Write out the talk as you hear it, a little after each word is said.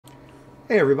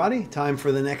Hey everybody, time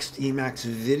for the next Emacs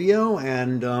video,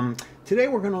 and today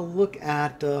we're going to look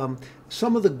at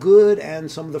some of the good and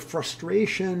some of the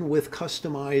frustration with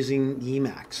customizing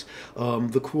Emacs.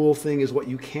 The cool thing is what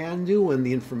you can do and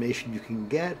the information you can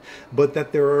get, but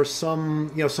that there are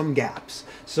some gaps.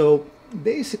 So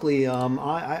basically,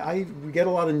 I get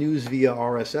a lot of news via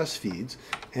RSS feeds,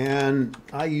 and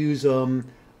I use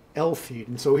elfeed.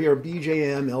 And so here,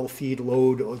 BJM, elfeed,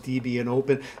 load, DB, and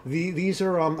open. These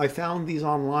are, I found these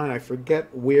online. I forget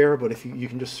where, but if you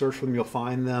can just search for them, you'll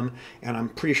find them. And I'm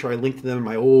pretty sure I linked to them in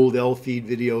my old elfeed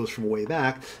videos from way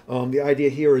back. The idea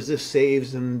here is this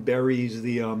saves and buries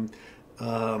the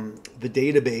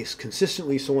database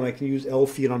consistently, so when I can use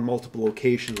elfeed on multiple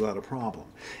locations without a problem.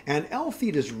 And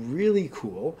elfeed is really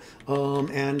cool,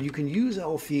 and you can use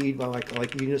elfeed by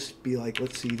like you just be like,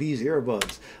 let's see, these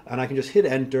earbuds, and I can just hit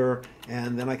enter,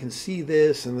 and then I can see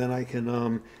this, and then I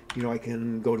can I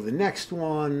can go to the next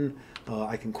one.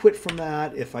 I can quit from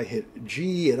that. If I hit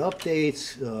G, it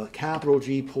updates. Capital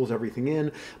G pulls everything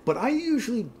in. But I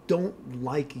usually don't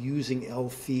like using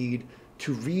elfeed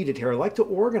to read it here. I like to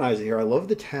organize it here. I love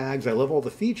the tags. I love all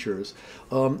the features.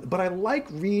 But I like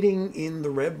reading in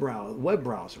the web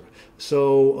browser.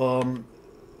 So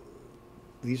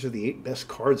these are the 8 best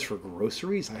cards for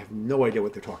groceries. I have no idea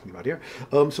what they're talking about here.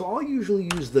 So I'll usually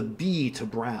use the B to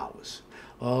browse.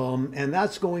 And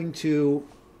that's going to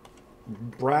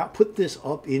put this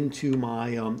up into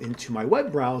my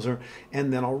web browser,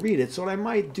 and then I'll read it. So what I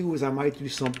might do is I might do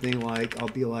something like, I'll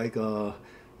be like, I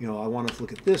want to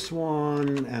look at this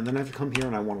one, and then I have to come here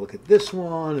and I want to look at this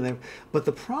one, and then. But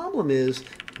the problem is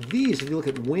these. If you look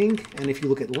at Wink and if you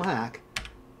look at Lack,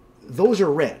 those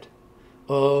are red.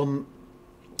 And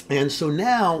so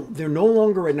now they're no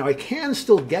longer red. Now I can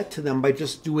still get to them by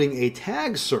just doing a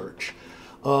tag search.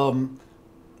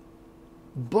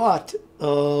 But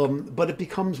it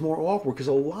becomes more awkward because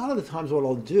a lot of the times what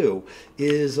I'll do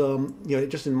is,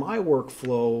 just in my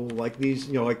workflow, like these,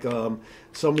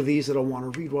 some of these that I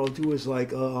want to read, what I'll do is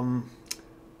like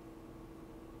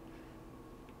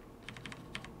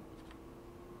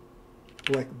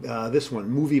this one,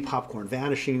 movie popcorn,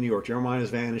 Vanishing New York. Jeremiah's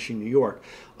Vanishing New York.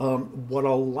 What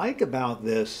I'll like about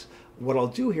this, what I'll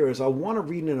do here is I'll want to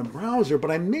read it in a browser,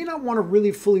 but I may not want to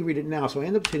really fully read it now. So I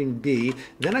end up hitting B,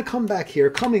 then I come back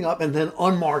here, coming up, and then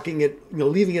unmarking it,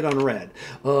 leaving it unread.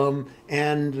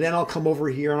 And then I'll come over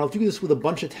here, and I'll do this with a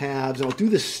bunch of tabs, and I'll do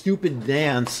this stupid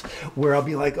dance where I'll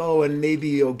be like, oh, and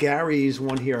maybe Gary's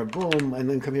one here, boom, and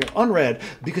then come here, unread.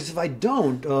 Because if I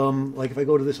don't, like if I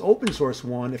go to this open source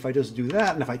one, if I just do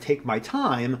that, and if I take my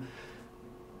time,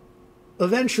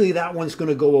 eventually that one's going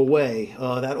to go away.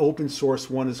 That open source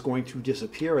one is going to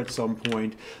disappear at some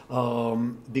point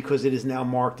because it is now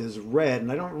marked as red.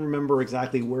 And I don't remember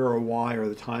exactly where or why or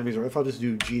the timings, or if I'll just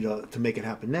do G to make it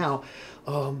happen now.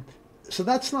 So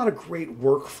that's not a great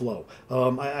workflow.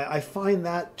 I find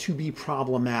that to be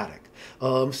problematic.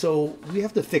 So we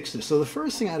have to fix this. So the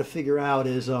first thing I had to figure out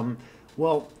is,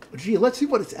 well, gee, let's see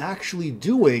what it's actually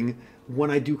doing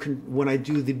when I do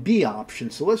the B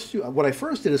option. So let's do, what I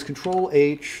first did is Control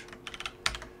H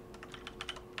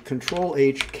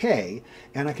K,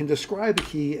 and I can describe a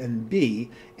key and B,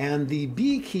 and the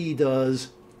B key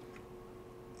does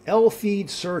elfeed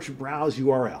search browse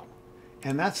URL,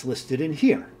 and that's listed in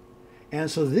here. And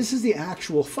so this is the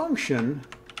actual function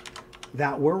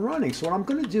that we're running. So what I'm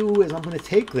going to do is I'm going to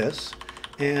take this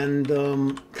and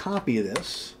copy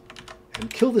this and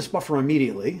kill this buffer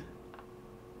immediately.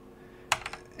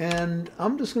 And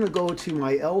I'm just going to go to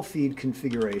my elfeed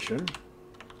configuration,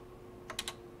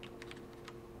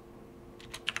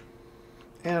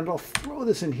 and I'll throw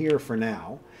this in here for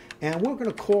now, and we're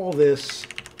going to call this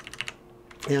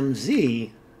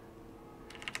MZ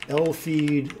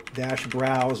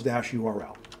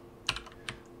elfeed-browse-URL.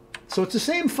 So it's the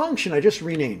same function, I just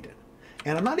renamed it.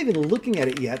 And I'm not even looking at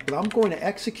it yet, but I'm going to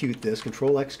execute this,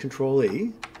 Control X, Control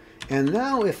E. And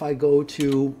now if I go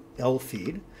to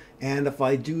elfeed, and if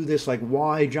I do this like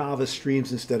Y Java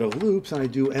streams instead of loops, and I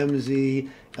do MZ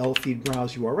elfeed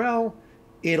browse URL,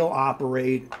 it'll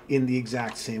operate in the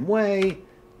exact same way,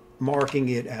 marking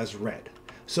it as red.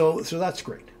 So that's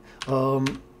great.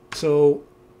 So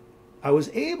I was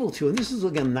able to, and this is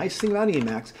again a nice thing about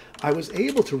Emacs, I was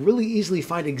able to really easily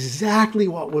find exactly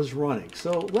what was running.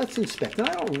 So let's inspect. And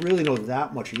I don't really know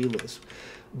that much ELIS,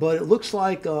 but it looks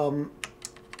like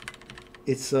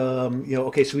it's,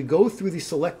 okay, so we go through the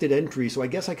selected entries. So I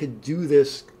guess I could do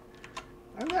this.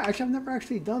 I've never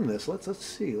actually done this. Let's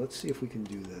see. Let's see if we can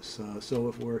do this. So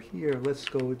if we're here, let's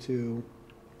go to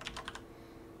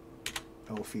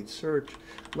elfeed search.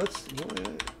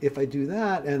 If I do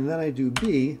that and then I do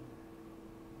B,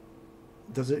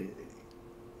 does it,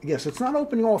 Yes, it's not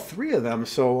opening all three of them,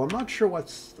 so I'm not sure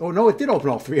what's... Oh, no, it did open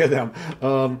all three of them.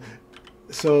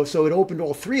 So it opened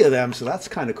all three of them, so that's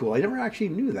kind of cool. I never actually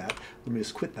knew that. Let me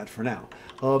just quit that for now.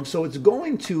 So it's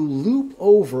going to loop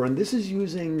over, and this is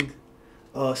using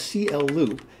CL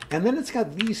loop, and then it's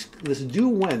got this do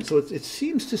when. So it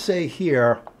seems to say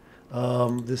here,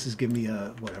 this is giving me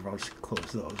a, whatever, I'll just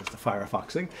close those, just the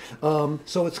Firefoxing.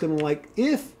 So it's going to like,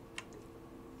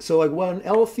 so like when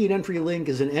elfeed entry link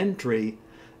is an entry,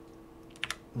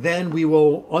 then we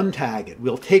will untag it.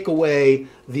 We'll take away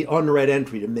the unread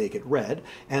entry to make it read.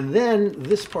 And then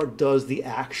this part does the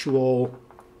actual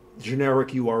generic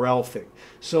URL thing.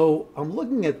 So I'm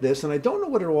looking at this, and I don't know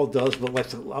what it all does,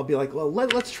 but I'll be like, well,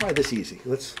 let's try this easy.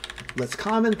 Let's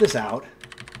comment this out.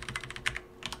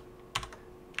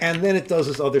 And then it does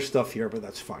this other stuff here, but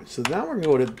that's fine. So now we're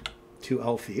going to go to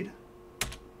elfeed.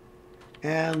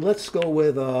 And let's go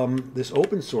with this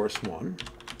open source one.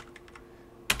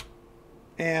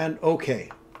 And okay,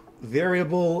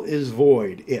 variable is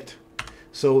void, it.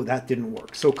 So that didn't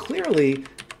work. So clearly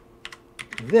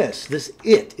this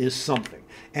it is something.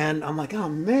 And I'm like, oh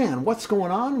man, what's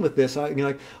going on with this? I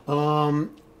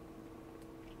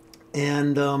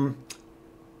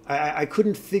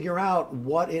couldn't figure out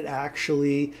what it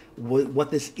actually,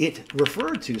 what this it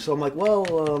referred to. So I'm like,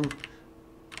 well,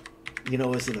 you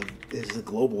know, is it a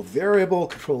global variable,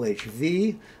 control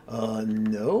HV?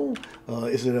 No.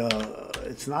 Is it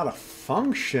it's not a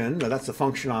function. No, that's the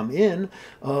function I'm in.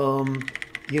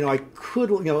 You know, I could,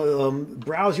 you know,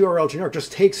 browse URL generic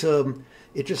just takes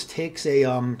it just takes a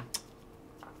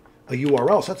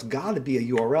URL. So that's got to be a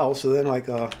URL. So then like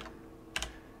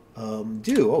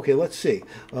do. Okay, let's see.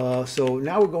 So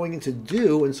now we're going into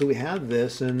do, and so we have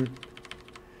this, and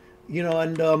you know,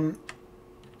 and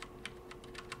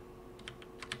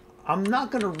I'm not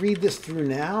going to read this through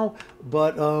now,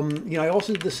 but you know, I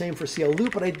also did the same for CL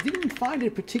loop, but I didn't find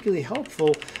it particularly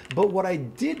helpful. But what I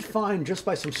did find just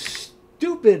by some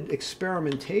stupid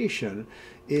experimentation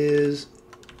is,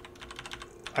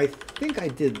 I think I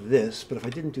did this, but if I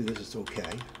didn't do this, it's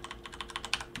okay.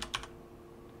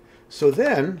 So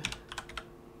then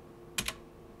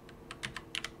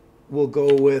we'll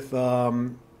go with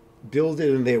build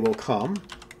it and they will come.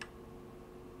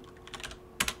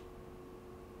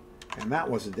 And that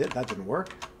wasn't it. That didn't work.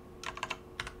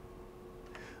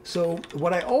 So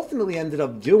what I ultimately ended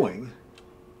up doing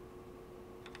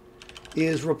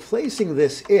is replacing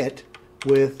this it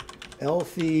with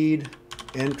elfeed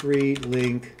entry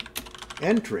link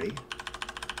entry.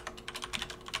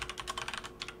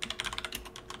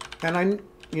 And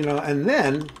you know, and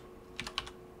then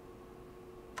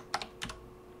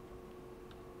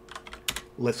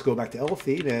let's go back to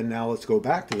elfeed, and now let's go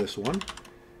back to this one.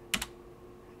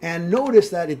 And notice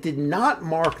that it did not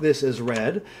mark this as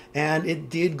read, and it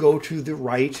did go to the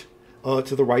right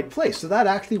place. So that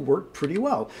actually worked pretty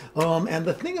well. And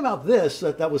the thing about this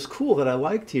that was cool that I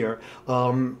liked here,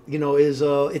 you know, is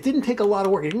it didn't take a lot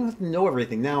of work. You didn't have to know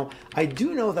everything. Now, I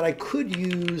do know that I could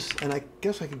use, and I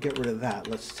guess I could get rid of that.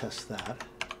 Let's test that.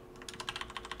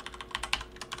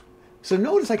 So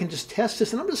notice I can just test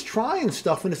this, and I'm just trying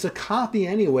stuff, and it's a copy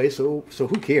anyway, so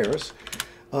who cares?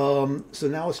 So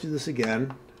now let's do this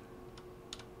again.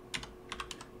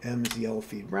 MZL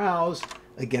feed browse.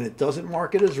 Again, it doesn't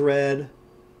mark it as read,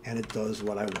 and it does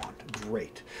what I want.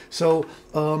 Great. So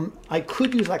I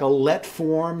could use like a let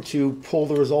form to pull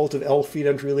the result of elfeed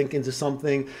entry link into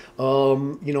something.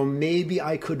 You know, maybe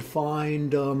I could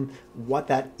find what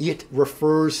that it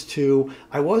refers to.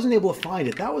 I wasn't able to find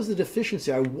it. That was the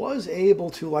deficiency. I was able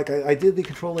to, like, I did the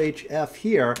control HF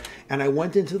here, and I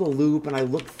went into the loop, and I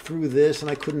looked through this,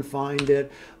 and I couldn't find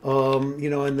it. You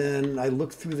know, and then I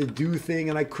looked through the do thing,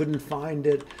 and I couldn't find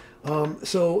it.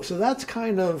 So that's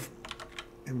kind of,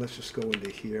 and let's just go into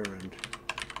here and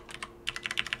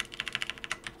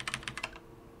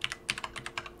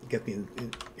get the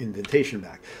indentation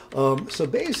back. So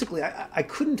basically, I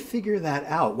couldn't figure that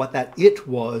out, what that it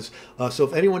was. So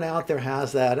if anyone out there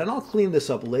has that, and I'll clean this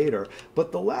up later,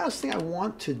 but the last thing I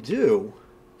want to do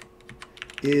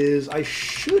is I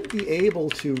should be able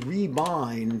to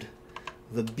rebind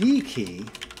the B key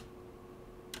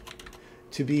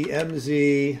to be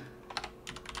MZ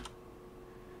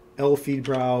elfeed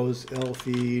browse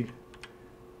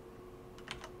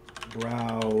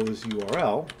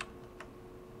URL,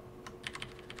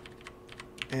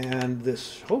 and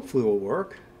this hopefully will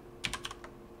work.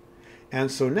 And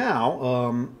so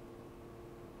now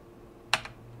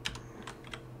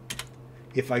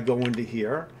if I go into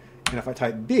here and if I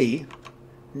type B,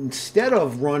 instead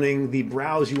of running the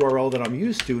browse URL that I'm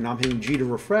used to, and I'm hitting G to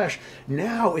refresh,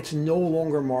 now it's no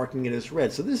longer marking it as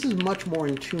red. So this is much more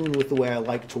in tune with the way I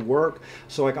like to work.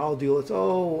 So like I'll do,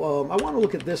 I want to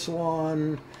look at this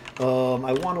one. I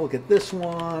want to look at this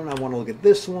one. I want to look at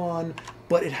this one.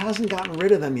 But it hasn't gotten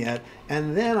rid of them yet.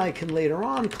 And then I can later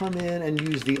on come in and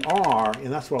use the R, and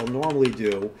that's what I'll normally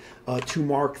do, to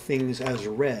mark things as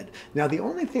red. Now, the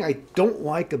only thing I don't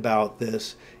like about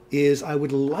this is I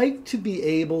would like to be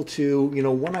able to,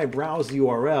 when I browse the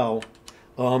URL,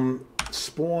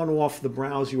 spawn off the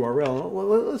browse URL.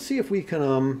 Let's see if we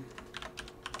can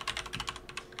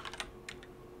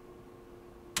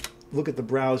look at the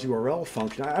browse URL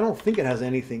function. I don't think it has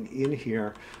anything in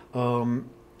here.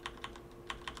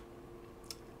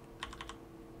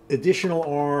 Additional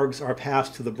args are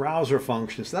passed to the browser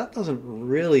function, so that doesn't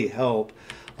really help.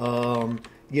 So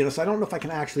I don't know if I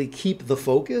can actually keep the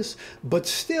focus, but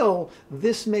still,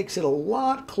 this makes it a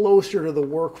lot closer to the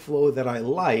workflow that I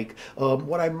like.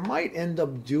 What I might end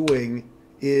up doing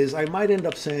is I might end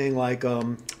up saying like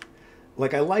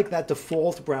I like that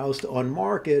default browse to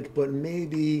unmark it, but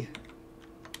maybe,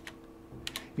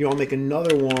 I'll make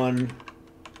another one.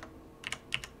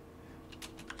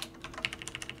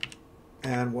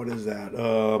 And what is that?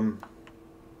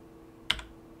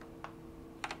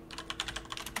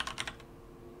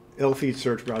 Elfeed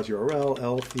search browse URL,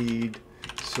 elfeed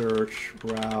search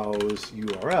browse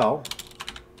URL.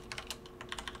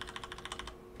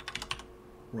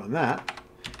 Run that.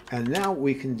 And now what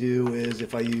we can do is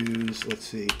if I use, let's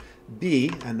see,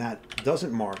 B, and that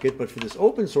doesn't mark it, but for this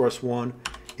open source one,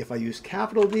 if I use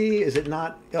capital B, is it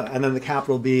not? And then the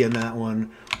capital B and that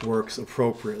one works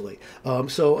appropriately.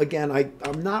 So again,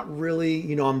 I'm not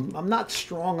really, I'm not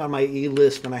strong on my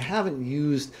eLisp, and I haven't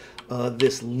used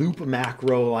this loop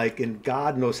macro like in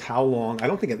God knows how long. I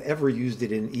don't think I've ever used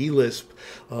it in eLisp,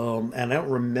 and I don't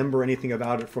remember anything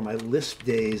about it from my Lisp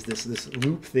days, this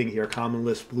loop thing here, common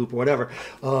Lisp loop or whatever.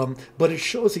 But it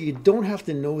shows that you don't have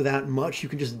to know that much. You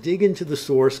can just dig into the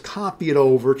source, copy it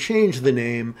over, change the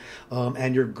name,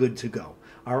 and you're good to go.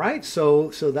 All right, so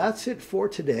that's it for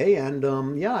today,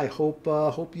 and yeah, I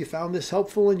hope you found this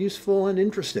helpful and useful and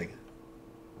interesting.